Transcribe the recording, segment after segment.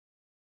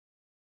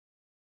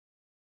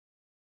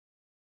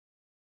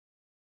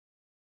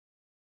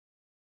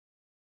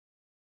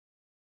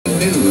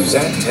News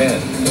at 10.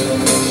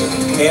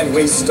 And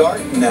we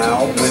start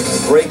now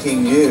with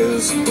breaking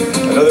news.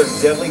 Another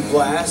deadly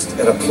blast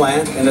at a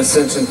plant in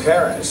Ascension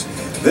Parish.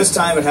 This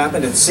time it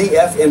happened at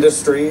CF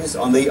Industries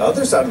on the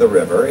other side of the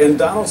river in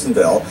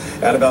Donaldsonville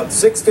at about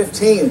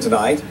 6:15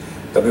 tonight.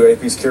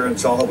 WAP's Kieran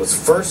Chawla was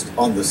first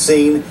on the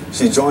scene.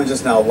 She joins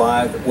us now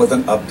live with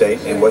an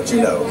update and what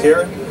you know.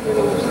 Kieran?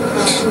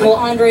 Well,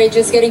 Andre,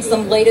 just getting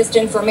some latest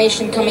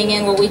information coming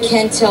in. What we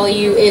can tell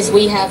you is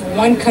we have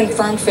one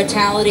confirmed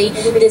fatality.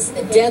 This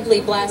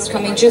deadly blast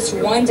coming just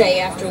one day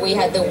after we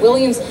had the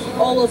Williams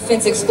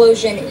olefins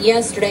explosion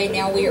yesterday.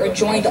 Now we are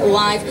joined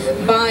live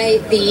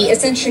by the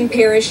Ascension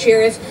Parish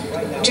Sheriff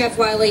Jeff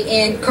Wiley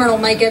and Colonel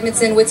Mike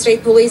Edmondson with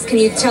State Police. Can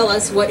you tell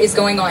us what is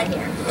going on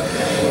here?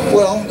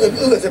 Well,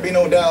 let there be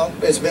no doubt,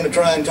 it's been a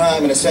trying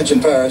time in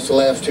Ascension Parish the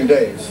last 2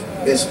 days.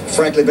 It's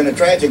frankly been a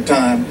tragic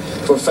time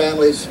for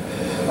families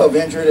of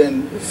injured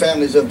and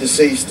families of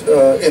deceased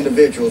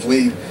individuals.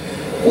 We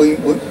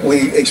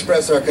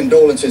express our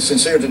condolences,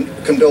 sincere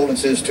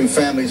condolences to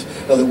families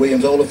of the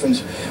Williams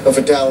olefins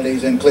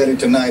fatalities, and clearly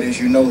tonight, as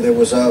you know, there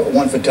was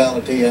one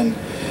fatality and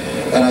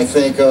I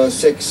think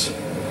 6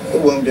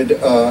 wounded,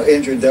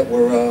 injured that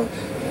were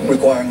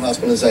requiring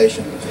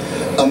hospitalization.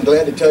 I'm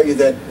glad to tell you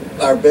that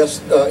our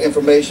best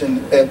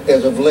information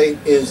as of late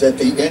is that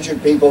the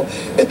injured people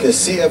at the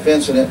CF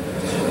incident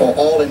are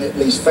all in at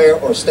least fair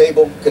or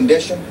stable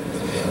condition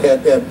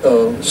at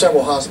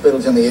several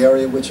hospitals in the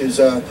area, which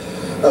is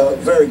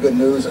very good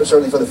news,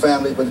 certainly for the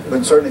families,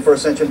 but certainly for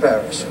Ascension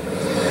Parish.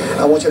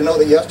 I want you to know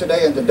that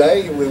yesterday and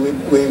today,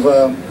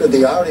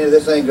 the irony of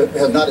this thing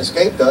has not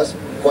escaped us,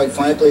 quite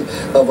frankly,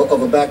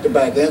 of a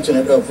back-to-back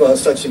incident of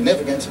such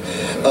significance.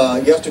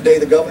 Yesterday,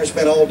 the governor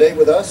spent all day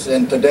with us,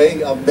 and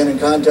today I've been in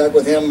contact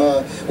with him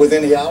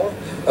within the hour,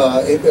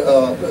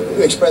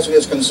 expressing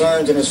his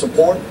concerns and his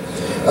support.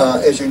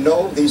 As you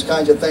know, these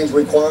kinds of things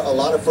require a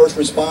lot of first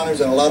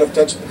responders and a lot of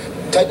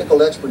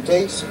technical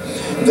expertise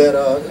that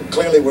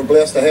clearly we're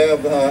blessed to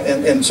have,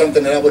 and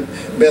something that I would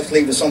best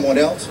leave to someone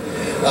else.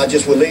 I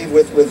just will leave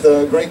with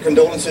great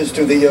condolences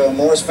to the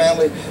Morris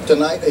family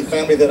tonight, a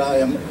family that I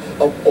am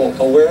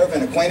aware of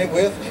and acquainted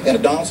with, and a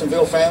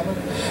Donaldsonville family,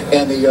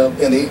 and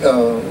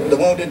the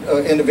wounded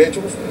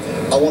individuals.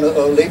 I want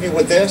to leave you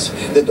with this,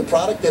 that the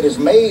product that is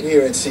made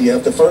here at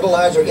CF, the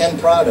fertilizer end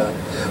product,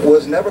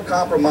 was never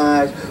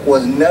compromised,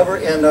 was never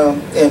in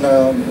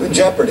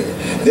jeopardy.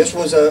 This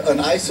was an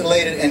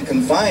isolated and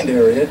confined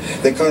area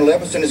that Colonel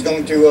Edmondson is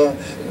going to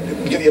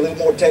give you a little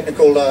more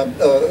technical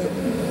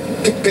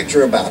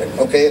picture about it,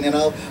 okay? And then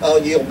I'll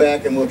yield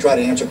back and we'll try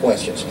to answer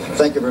questions.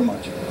 Thank you very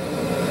much.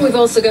 We've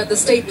also got the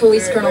State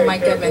Police Colonel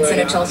Mike Edmondson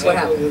to tell us what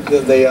happened.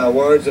 The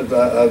words of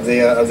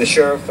the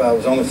sheriff. I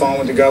was on the phone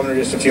with the governor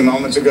just a few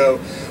moments ago.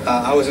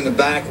 I was in the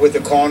back with the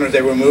coroners.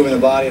 They were moving the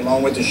body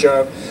along with the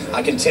sheriff.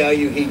 I can tell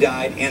you he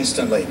died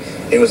instantly.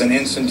 It was an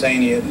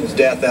instantaneous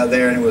death out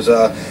there, and it was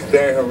a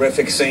very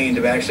horrific scene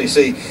to actually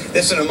see.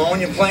 This is an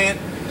ammonia plant.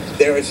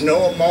 There is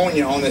no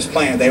ammonia on this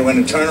plant. They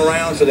went to turn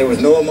around, so there was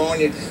no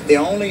ammonia. The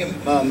only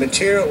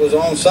material that was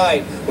on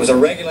site was a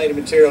regulated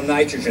material,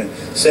 nitrogen.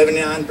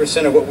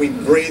 79% of what we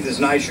breathe is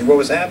nitrogen. What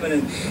was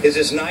happening is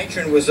this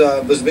nitrogen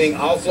was being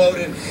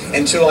offloaded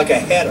into like a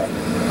header,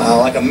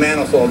 like a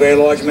manifold, a very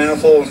large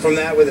manifold. And from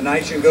that, where the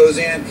nitrogen goes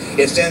in,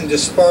 it's then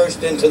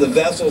dispersed into the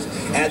vessels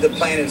at the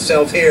plant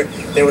itself here.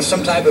 There was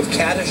some type of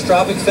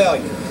catastrophic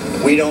failure.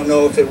 We don't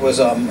know if it was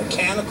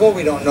mechanical.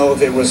 We don't know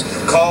if it was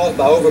caused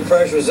by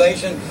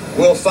overpressurization.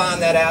 We'll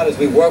find that out as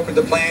we work with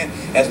the plant,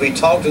 as we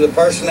talk to the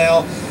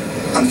personnel.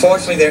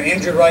 Unfortunately, they're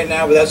injured right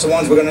now, but that's the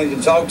ones we're going to need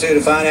to talk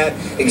to find out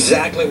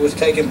exactly what was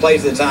taking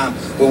place at the time.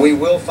 Well, we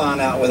will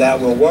find out with that.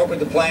 We'll work with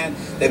the plant.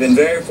 They've been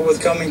very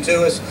forthcoming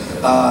to us,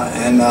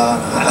 and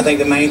I think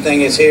the main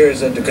thing is here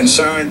is that the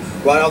concern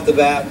right off the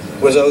bat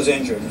was those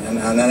injured, and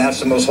that's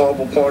the most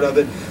horrible part of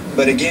it.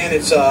 But again,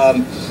 it's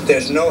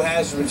there's no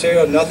hazardous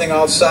material, nothing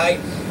off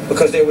site,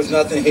 because there was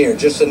nothing here,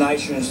 just the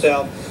nitrogen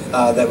itself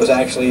that was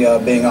actually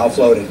being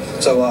offloaded.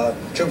 So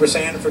Trooper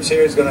Sandford's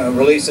here is going to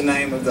release the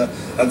name of the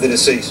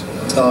deceased.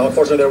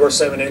 Unfortunately, there were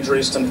 7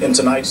 injuries in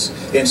tonight's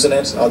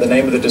incident. The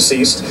name of the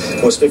deceased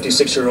was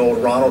 56-year-old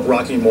Ronald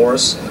Rocky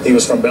Morris. He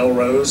was from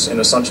Belrose in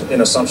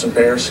Assumption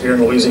Parish here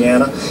in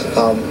Louisiana.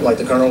 Like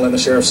the Colonel and the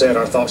Sheriff said,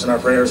 our thoughts and our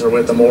prayers are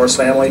with the Morris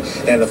family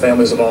and the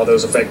families of all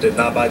those affected,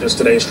 not by just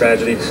today's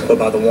tragedy, but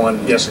by the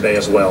one yesterday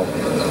as well.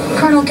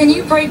 Colonel, can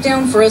you break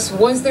down for us,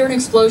 was there an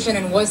explosion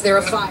and was there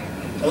a fire?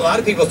 A lot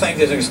of people think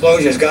there's an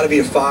explosion. There's got to be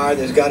a fire.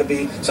 There's got to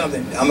be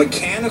something. A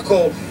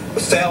mechanical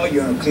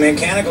failure, a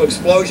mechanical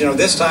explosion of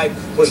this type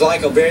was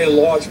like a very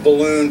large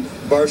balloon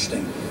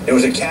bursting. It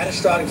was a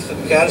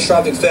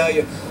catastrophic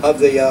failure of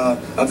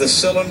the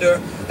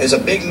cylinder. It's a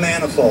big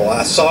manifold.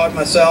 I saw it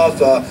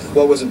myself.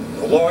 What was a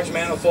large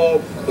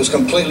manifold was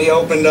completely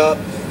opened up,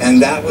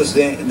 and that was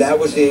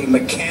the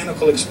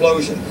mechanical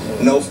explosion.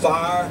 No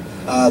fire.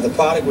 The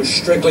product was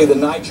strictly the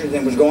nitrogen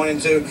it was going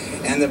into,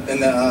 and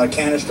the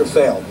canister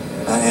failed.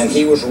 And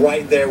he was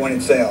right there when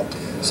it failed.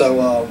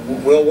 So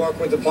we'll work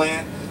with the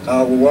plant.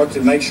 We'll work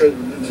to make sure,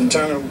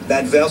 determine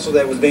that vessel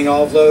that was being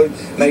offloaded,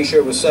 make sure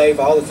it was safe.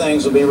 All the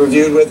things will be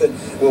reviewed with it.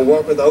 We'll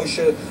work with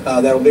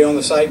OSHA that will be on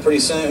the site pretty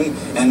soon,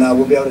 and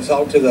we'll be able to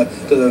talk to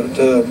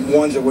the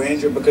ones that were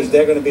injured, because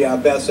they're going to be our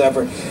best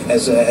effort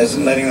as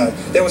letting them know.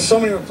 There were so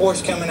many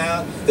reports coming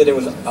out that there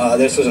was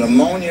this was an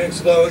ammonia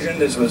explosion,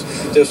 this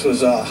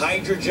was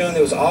hydrogen,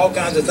 there was all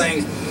kinds of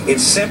things.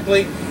 It's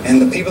simply,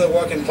 and the people that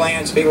work in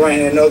plants, people around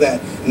here know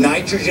that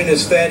nitrogen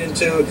is fed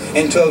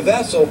into a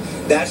vessel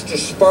that's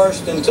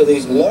dispersed into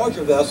these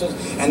larger vessels,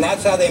 and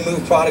that's how they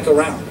move product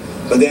around.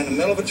 But then in the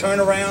middle of a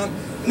turnaround,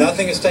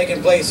 nothing is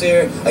taking place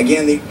here.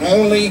 Again, the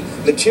only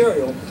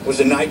material was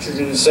the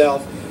nitrogen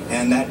itself,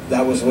 and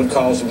that was what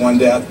caused the one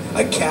death,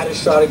 a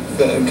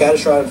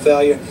catastrophic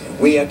failure.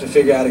 We have to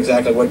figure out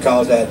exactly what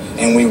caused that,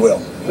 and we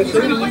will. But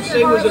did you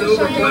say was it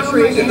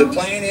overpressurized? The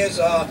plan is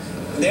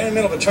they're in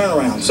the middle of a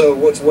turnaround, so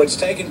what's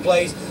taking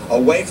place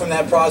away from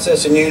that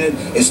processing unit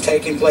is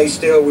taking place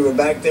still. We were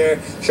back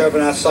there, Sheriff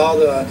and I saw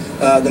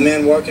the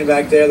men working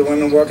back there, the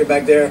women working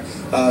back there,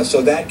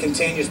 so that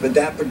continues. But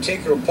that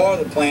particular part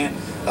of the plant,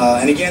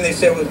 and again, they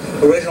said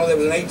originally there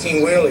was an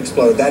 18-wheel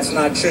exploded. That's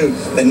not true.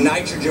 The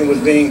nitrogen was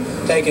being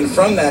taken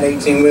from that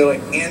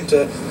 18-wheeler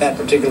into that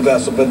particular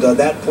vessel, but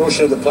that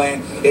portion of the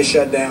plant is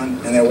shut down,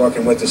 and they're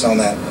working with us on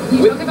that.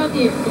 You talk about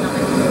the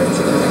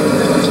economic.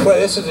 Well,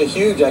 this is a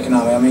huge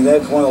economic. I mean,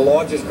 that's one of the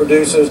largest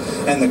producers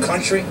in the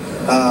country.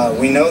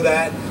 We know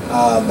that.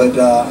 But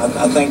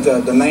I think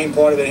the main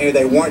part of it here,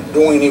 they weren't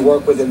doing any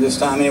work with it this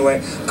time anyway,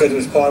 because it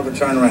was part of a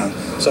turnaround.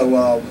 So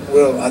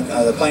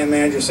the plant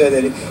manager said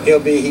that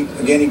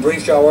he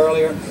briefed y'all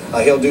earlier.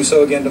 He'll do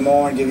so again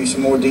tomorrow and give you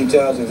some more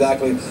details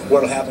exactly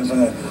what will happen from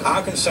there.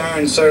 Our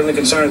concern, certainly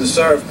concern of the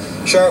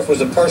sheriff, was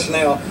the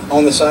personnel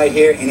on the site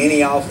here and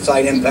any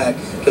off-site impact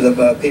to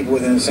the people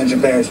within Ascension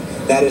Parish.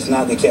 That is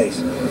not the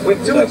case.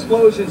 With two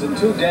explosions and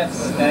 2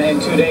 deaths in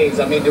 2 days,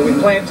 I mean, do we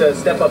plan to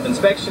step up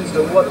inspections?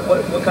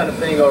 What kind of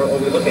thing are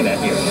we looking at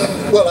here?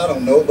 Well, I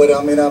don't know, but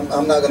I mean,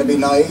 I'm not going to be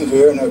naive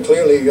here. And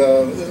clearly,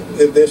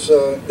 this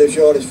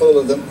yard is full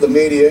of the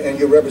media, and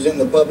you're representing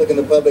the public, and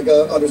the public,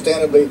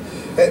 understandably,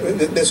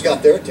 this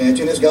got their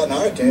attention. It's gotten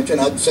our attention.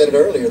 I said it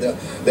earlier.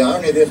 The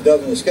irony of this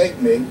doesn't escape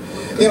me.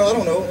 You know, I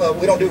don't know.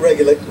 We don't do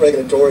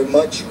regulatory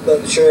much.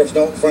 The sheriffs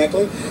don't,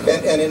 frankly.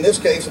 And in this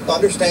case,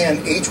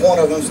 understand each one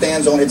of them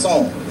stands on its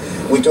own.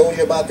 We told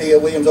you about the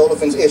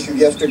Williams-Olefins issue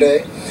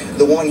yesterday.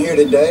 The one here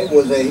today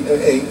was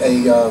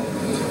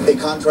a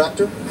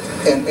contractor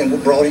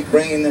and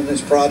bringing in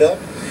this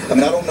product. I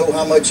mean, I don't know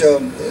how much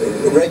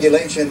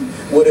regulation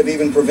would have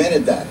even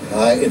prevented that.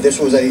 This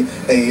was a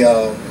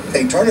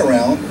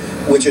turnaround,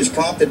 which is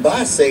prompted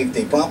by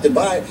safety, prompted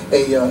by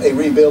a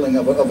rebuilding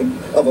of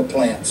a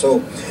plant.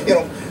 So, you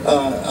know,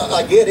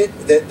 I get it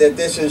that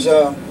this is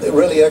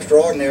really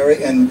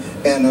extraordinary and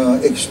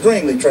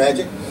extremely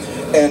tragic,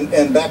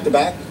 and back to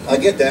back. I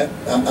get that.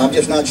 I'm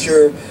just not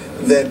sure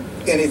that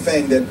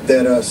anything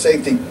that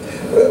safety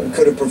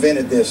could have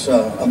prevented this.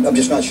 I'm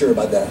just not sure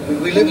about that.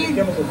 We live in a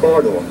chemical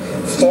corridor.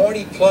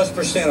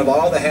 40+% of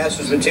all the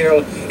hazardous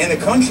material in the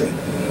country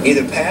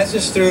either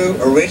passes through,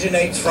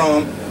 originates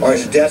from, or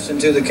is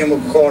destined to the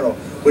chemical corridor,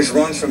 which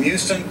runs from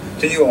Houston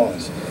to New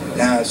Orleans.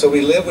 So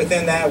we live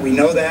within that. We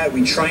know that.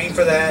 We train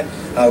for that.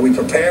 We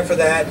prepare for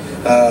that.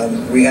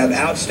 We have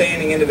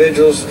outstanding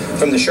individuals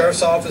from the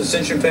Sheriff's Office,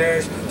 Ascension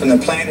Parish, from the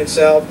plant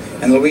itself,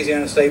 and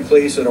Louisiana State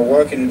Police that are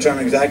working to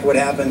determine exactly what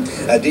happened.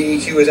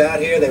 DEQ was out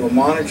here. They were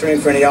monitoring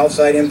for any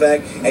off-site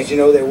impact. As you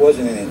know, there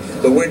wasn't any.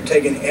 But we're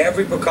taking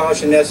every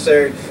precaution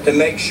necessary to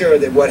make sure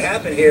that what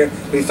happened here,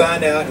 we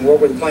find out and work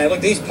with the plant.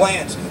 Look, these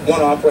plants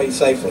want to operate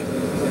safely.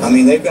 I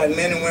mean, they've got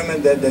men and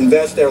women that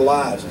invest their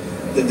lives.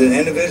 The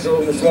individual,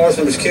 Mr.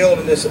 Morrison, was killed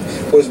in this,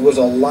 was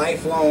a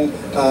lifelong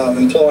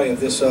employee of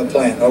this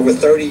plant, over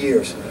 30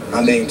 years,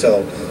 I'm being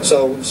told.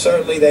 So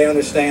certainly they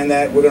understand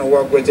that. We're going to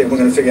work with it. We're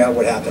going to figure out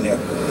what happened here.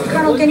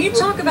 Colonel, can you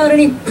talk about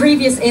any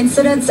previous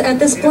incidents at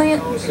this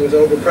plant? It was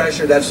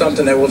overpressure. That's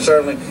something that we'll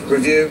certainly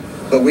review.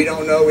 But we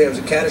don't know. It was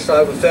a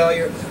catastrophic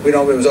failure. We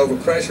don't know if it was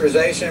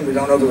overpressurization. We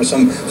don't know if it was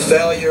some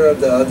failure of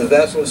the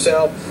vessel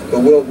itself. But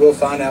we'll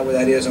find out what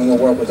that is, and we'll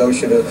work with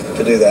OSHA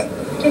to do that.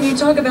 Can you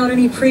talk about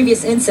any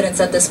previous incidents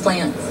at this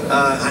plant?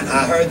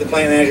 I heard the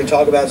plant manager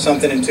talk about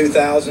something in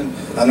 2000.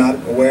 I'm not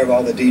aware of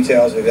all the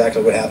details of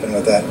exactly what happened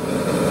with that.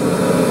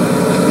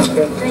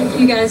 Thank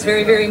you guys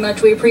very, very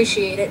much. We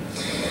appreciate it.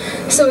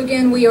 So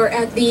again, we are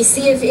at the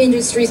CF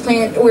Industries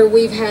plant where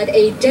we've had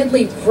a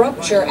deadly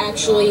rupture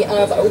actually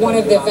of one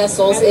of the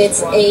vessels.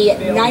 It's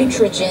a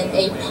nitrogen,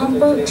 a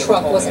pumper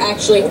truck was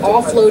actually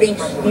offloading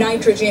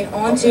nitrogen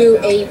onto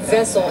a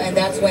vessel, and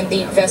that's when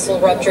the vessel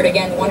ruptured.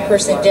 Again, 1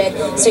 person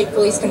dead. State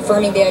police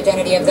confirming the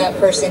identity of that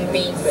person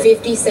being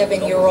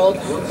 57-year-old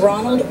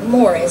Ronald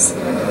Morris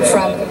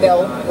from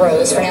Belle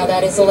Rose. For now,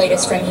 that is the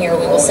latest from here.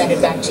 We will send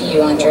it back to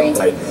you, Andre.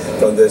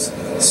 From this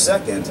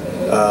second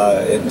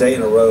day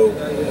in a row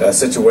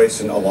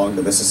situation along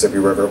the Mississippi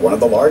River, one of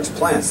the large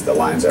plants that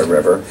lines that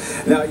river.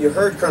 Now, you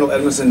heard Colonel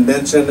Edmondson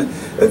mention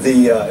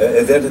the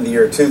event in the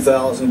year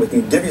 2000. We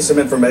can give you some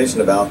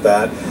information about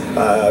that.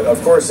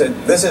 Of course,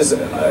 this is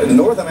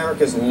North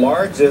America's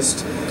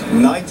largest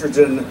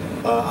nitrogen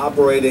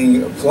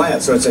operating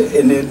plant. So it's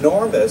an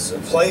enormous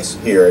place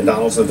here in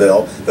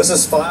Donaldsonville. This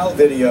is file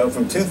video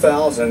from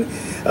 2000.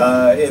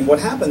 And what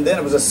happened then,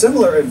 it was a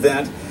similar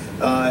event.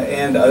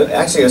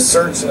 Actually, a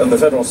search of the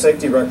federal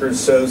safety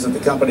records shows that the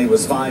company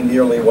was fined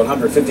nearly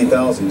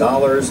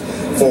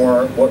 $150,000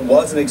 for what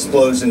was an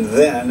explosion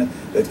then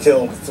that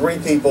killed 3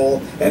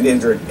 people and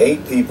injured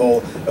 8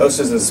 people.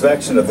 OSHA's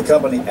inspection of the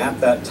company at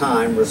that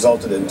time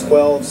resulted in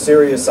 12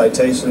 serious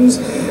citations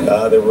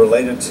that were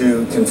related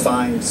to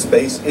confined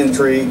space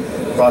entry,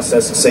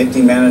 process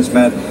safety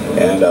management,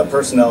 and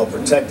personnel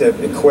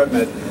protective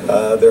equipment.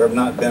 There have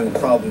not been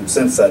problems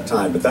since that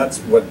time, but that's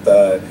what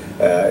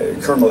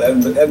Colonel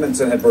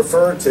Edmondson had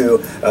referred to,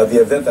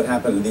 the event that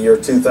happened in the year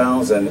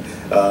 2000,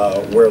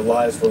 where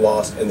lives were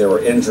lost and there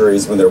were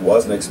injuries when there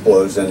was an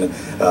explosion.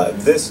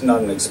 This,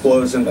 not an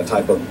explosion, a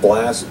type of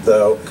blast,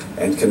 though,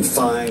 and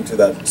confined to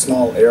that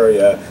small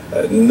area.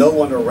 No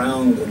one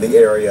around the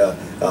area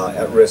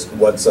at risk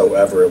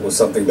whatsoever. It was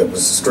something that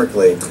was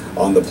strictly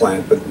on the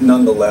plant, but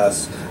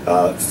nonetheless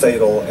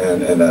fatal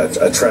and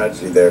a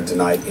tragedy there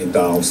tonight in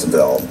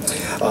Donaldsonville.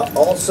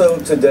 Also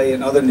today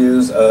in other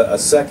news, a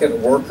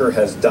second worker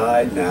has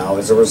died now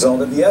as a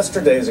result of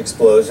yesterday's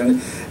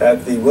explosion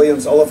at the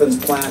Williams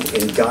Olefins plant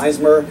in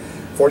Geismar.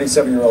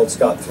 47-year-old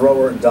Scott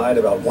Thrower died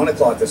about 1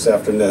 o'clock this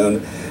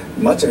afternoon.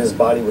 Much of his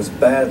body was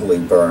badly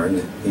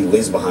burned. He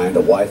leaves behind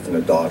a wife and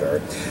a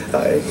daughter.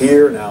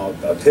 Here now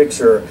a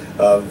picture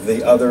of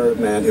the other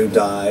man who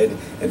died,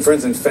 and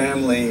friends and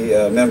family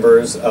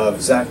members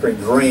of Zachary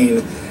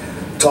Green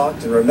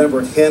talked and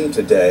remembered him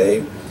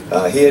today.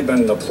 He had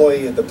been an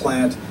employee at the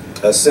plant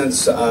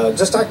since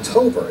just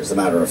October, as a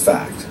matter of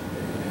fact.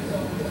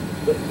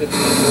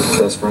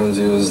 Best friends.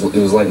 He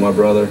was like my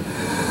brother.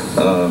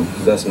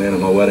 Best man at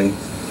my wedding.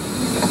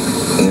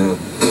 Yeah.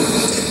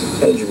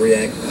 How did you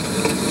react?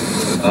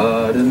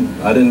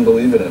 I didn't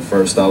believe it at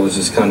first. I was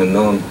just kind of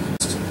numb.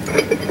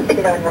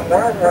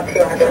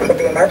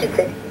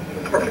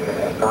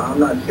 I'm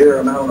not sure.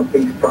 I'm out on a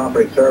piece of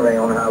property survey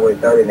on Highway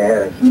 30, and they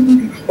had a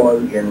huge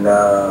explosion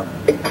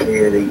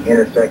near the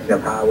intersection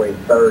of Highway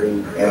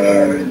 30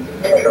 and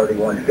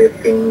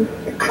 3115.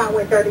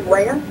 Highway 30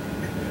 where?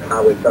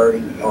 Highway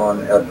 30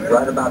 on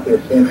right about the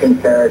Ascension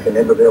Parish and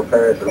Iberville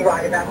Parish.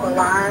 Right about the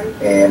line.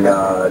 And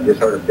just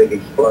heard a big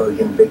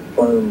explosion, big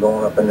plume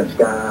going up in the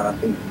sky, and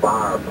I see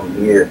fire from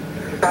here.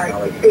 All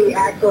right, you see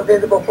actual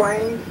visible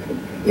flames?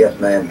 Yes,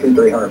 ma'am.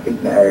 200-300 feet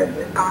in the air.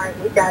 All right,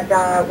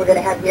 we're going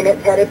to have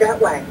units headed that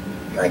way.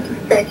 Thank you.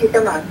 Thank you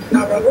so much.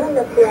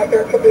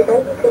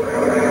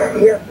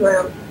 Yes,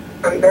 ma'am.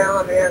 I'm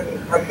down in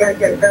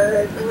Ascension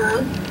Parish.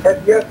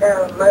 It's just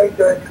had a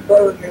major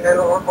explosion in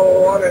on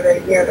one of the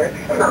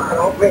units. I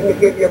don't mean to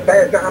give you a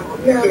bad time. I'm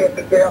scared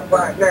to death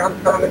right now.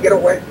 I'm trying to get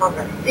away from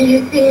it. Do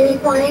you see any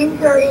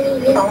flames or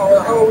any... Oh,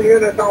 the whole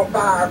unit's on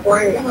fire.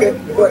 Flames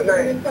 50 foot now.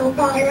 It's on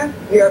fire?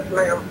 Yes,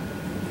 ma'am.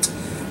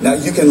 Now,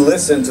 you can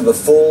listen to the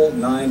full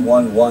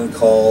 911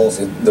 calls.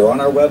 They're on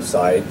our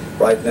website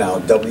right now,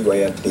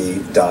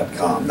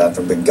 WAFB.com. That's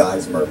from the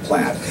Geismar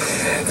plant.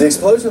 The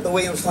explosion at the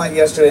Williams plant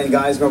yesterday in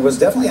Geismar was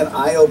definitely an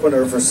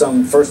eye-opener for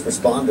some first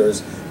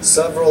responders.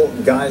 Several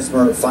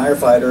Geismar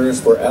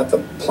firefighters were at the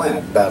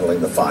plant battling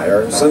the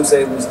fire. Some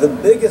say it was the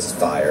biggest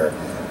fire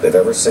they've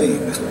ever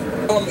seen.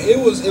 It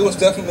was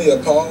definitely a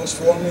pause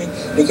for me,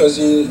 because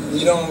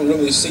you don't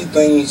really see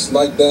things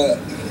like that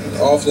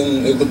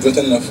often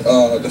within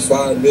the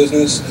fire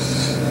business,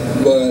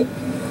 but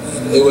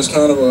it was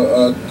kind of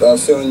a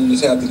feeling you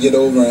just have to get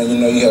over, and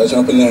you have to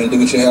jump in there and do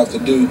what you have to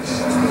do,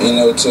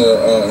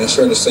 to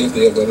ensure the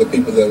safety of the other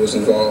people that was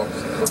involved.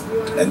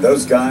 And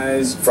those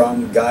guys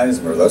from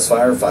Geismar, those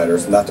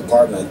firefighters from that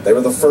department, they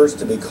were the first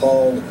to be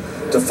called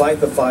to fight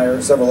the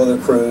fire. Several other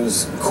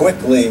crews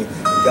quickly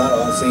got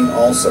on scene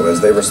also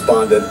as they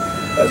responded,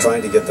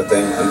 trying to get the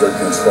thing under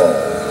control.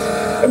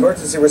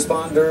 Emergency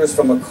responders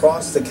from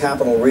across the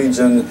capital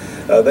region,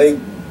 they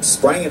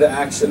sprang into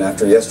action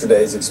after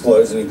yesterday's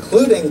explosion,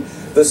 including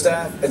the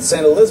staff at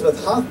St.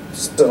 Elizabeth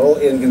Hospital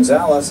in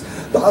Gonzales.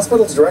 The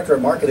hospital's director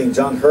of marketing,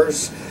 John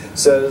Hirsch,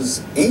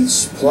 says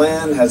each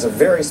plan has a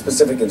very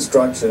specific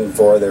instruction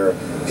for their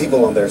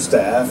people on their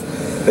staff.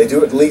 They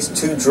do at least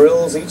 2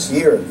 drills each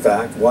year, in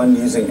fact, one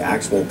using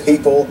actual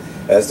people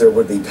as their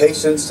would-be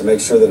patients to make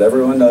sure that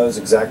everyone knows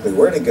exactly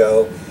where to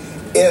go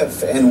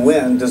if and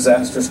when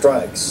disaster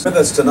strikes. With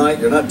us tonight,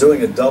 you're not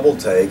doing a double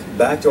take.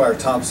 Back to our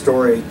top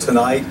story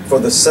tonight. For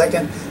the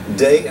second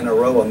day in a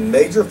row, a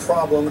major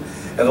problem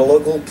at a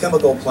local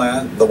chemical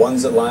plant, the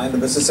ones that line the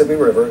Mississippi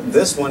River.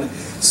 This one,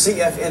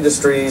 CF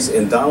Industries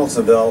in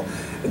Donaldsonville.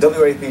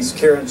 WAP's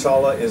Karen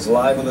Chawla is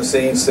live on the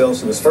scene still.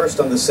 She was first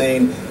on the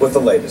scene with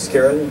the latest.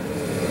 Karen?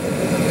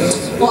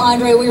 Well,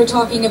 Andre, we were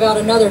talking about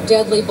another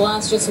deadly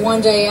blast just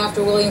one day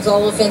after Williams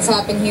All Offense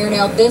happened here.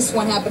 Now, this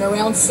one happened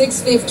around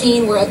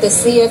 6:15. We're at the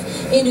CF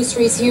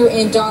Industries here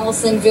in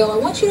Donaldsonville. I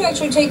want you to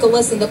actually take a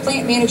listen. The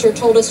plant manager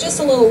told us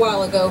just a little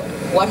while ago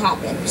what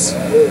happened.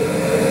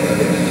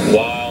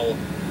 While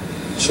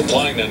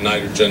supplying that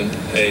nitrogen,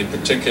 a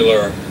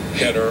particular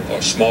header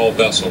or small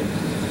vessel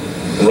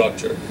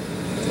ruptured.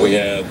 We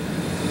had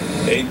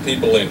 8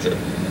 people injured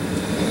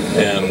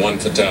and 1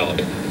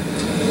 fatality.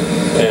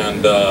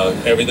 And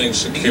everything's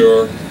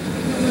secure.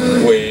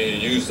 We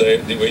use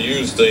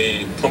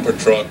the pumper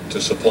truck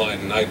to supply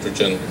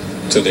nitrogen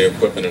to the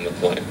equipment in the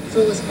plant. So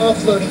it was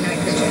offloading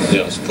nitrogen?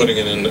 Yes, putting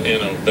it in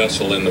a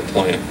vessel in the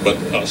plant. But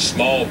a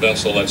small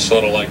vessel that's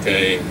sort of like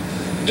a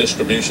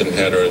distribution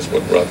header is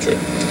what ruptured.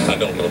 I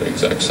don't know the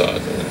exact size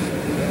of it.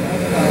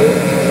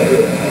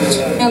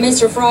 Now,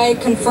 Mr. Fry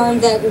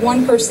confirmed that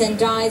 1 person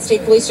died.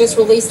 State Police just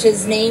released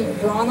his name,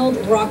 Ronald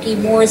Rocky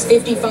Morris,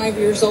 55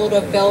 years old,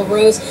 of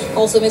Belrose.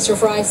 Also, Mr.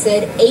 Fry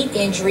said 8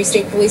 injuries.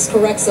 State Police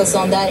corrects us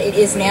on that. It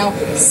is now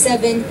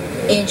 7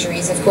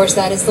 injuries. Of course,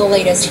 that is the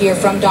latest here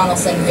from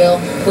Donaldsonville.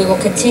 We will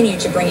continue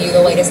to bring you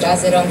the latest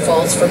as it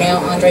unfolds. For now,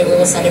 Andre, we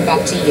will send it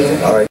back to you.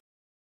 All right.